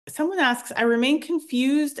Someone asks, I remain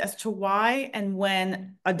confused as to why and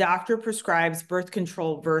when a doctor prescribes birth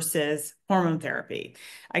control versus hormone therapy.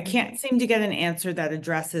 I can't seem to get an answer that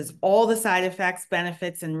addresses all the side effects,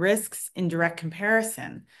 benefits, and risks in direct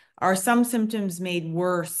comparison. Are some symptoms made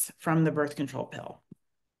worse from the birth control pill?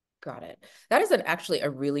 Got it. That is actually a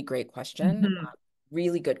really great question. Mhm.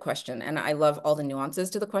 Really good question. And I love all the nuances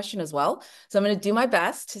to the question as well. So I'm going to do my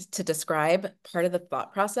best to describe part of the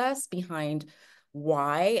thought process behind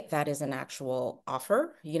why that is an actual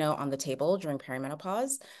offer, on the table during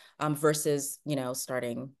perimenopause, versus,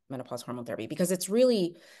 starting menopause hormone therapy, because it's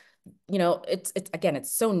really, it's again,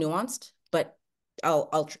 it's so nuanced, but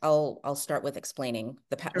I'll start with explaining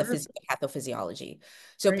Sure. pathophysiology.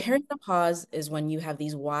 So Great. perimenopause is when you have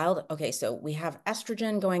these wild, okay, so we have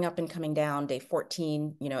estrogen going up and coming down day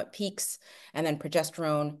 14, it peaks, and then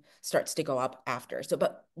progesterone starts to go up after. So,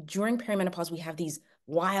 but during perimenopause, we have these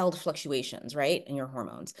wild fluctuations, right, in your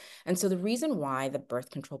hormones. And so the reason why the birth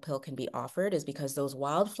control pill can be offered is because those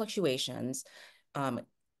wild fluctuations um,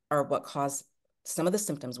 are what cause some of the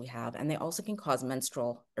symptoms we have, and they also can cause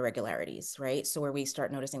menstrual irregularities, right? So where we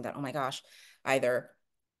start noticing that, oh my gosh, either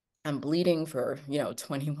I'm bleeding for,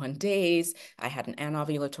 21 days, I had an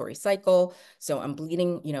anovulatory cycle, so I'm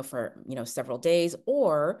bleeding, for, several days,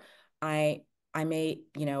 or I I may,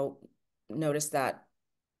 notice that,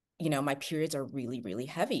 my periods are really, really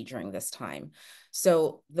heavy during this time.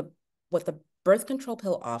 So what the birth control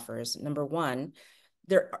pill offers, number one,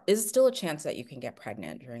 there is still a chance that you can get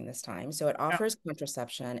pregnant during this time. So it Yeah. offers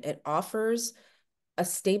contraception. It offers a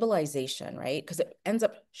stabilization, right? Because it ends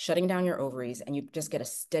up shutting down your ovaries and you just get a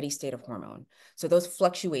steady state of hormone. So those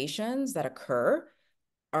fluctuations that occur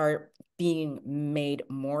are being made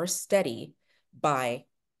more steady by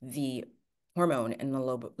the hormone in the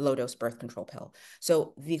low dose birth control pill.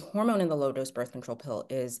 So the hormone in the low dose birth control pill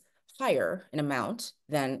is higher in amount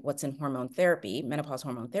than what's in hormone therapy, menopause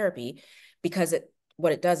hormone therapy, because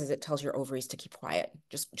what it does is it tells your ovaries to keep quiet.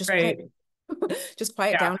 Just quiet. Right. Just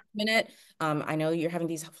quiet Yeah. down a minute. I know you're having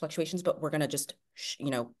these fluctuations, but we're gonna just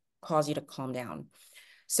cause you to calm down.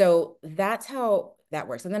 So that's how that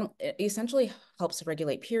works. And then it essentially helps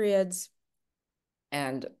regulate periods,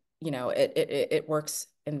 and it works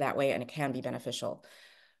in that way, and it can be beneficial.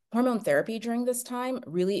 Hormone therapy during this time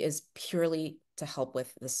really is purely to help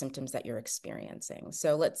with the symptoms that you're experiencing.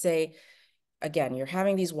 So let's say, again, you're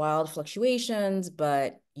having these wild fluctuations,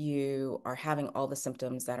 but you are having all the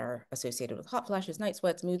symptoms that are associated with hot flashes, night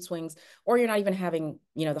sweats, mood swings, or you're not even having,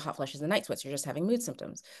 the hot flashes and night sweats, you're just having mood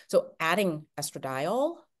symptoms. So adding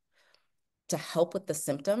estradiol to help with the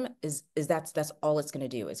symptom is that's all it's going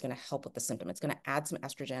to do, is going to help with the symptom. It's going to add some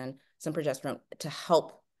estrogen, some progesterone to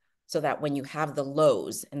help, so that when you have the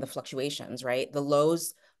lows and the fluctuations, right, the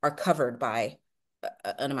lows are covered by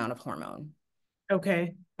an amount of hormone.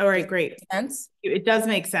 Okay. All Does right, that great. make sense? It does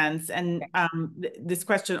make sense. And this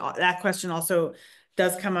question, that question also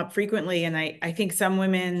does come up frequently. And I think some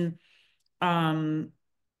women um,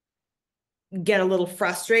 get a little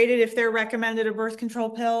frustrated if they're recommended a birth control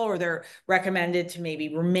pill or they're recommended to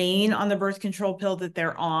maybe remain on the birth control pill that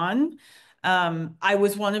they're on. I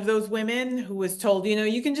was one of those women who was told,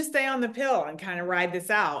 you can just stay on the pill and kind of ride this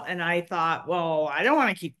out. And I thought, well, I don't want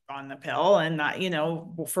to keep on the pill and not,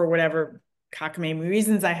 for whatever cockamamie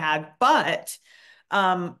reasons I had. But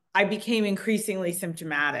I became increasingly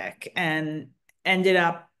symptomatic and ended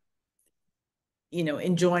up,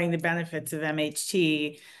 enjoying the benefits of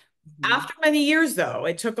MHT Mhm. after many years, though.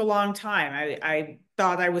 It took a long time. I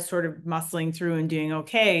thought I was sort of muscling through and doing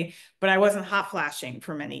okay, but I wasn't hot flashing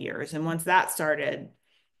for many years. And once that started,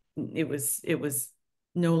 it was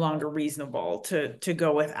no longer reasonable to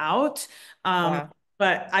go without. Um, Yeah.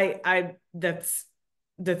 but I that's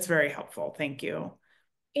very helpful. Thank you.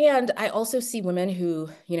 And I also see women who,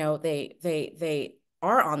 they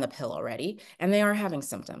are on the pill already and they are having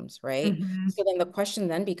symptoms, right? Mhm. So then the question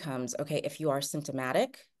then becomes, okay, if you are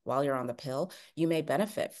symptomatic while you're on the pill, you may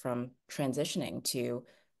benefit from transitioning to,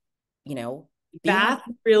 you know, being on That's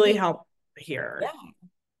really HRT. helpful Yeah, here.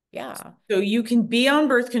 yeah. So you can be on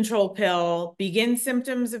birth control pill, begin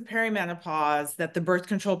symptoms of perimenopause that the birth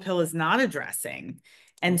control pill is not addressing.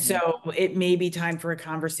 And so Mhm. it may be time for a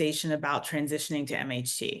conversation about transitioning to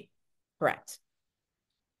MHT. Correct.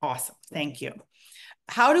 Awesome. Thank you.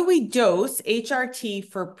 How do we dose HRT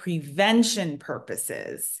for prevention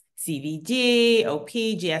purposes? CVD,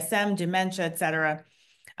 OP, GSM, dementia, et cetera.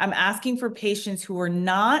 I'm asking for patients who are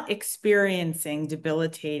not experiencing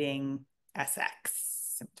debilitating SX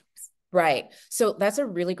symptoms. Right. So that's a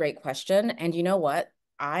really great question. And you know what?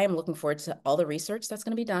 I am looking forward to all the research that's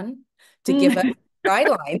going to be done to give us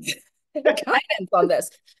guidelines guidance on this,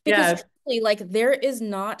 because Yeah. truly, like, there is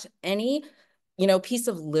not any, piece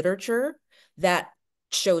of literature that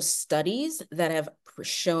shows studies that have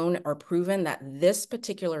shown or proven that this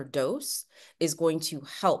particular dose is going to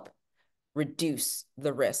help reduce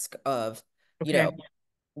the risk of, Okay.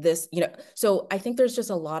 this, so I think there's just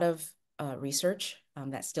a lot of research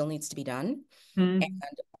that still needs to be done. Hmm. And,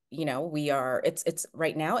 it's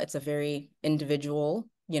right now, it's a very individual,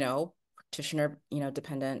 practitioner,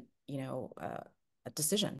 dependent,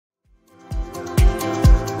 decision.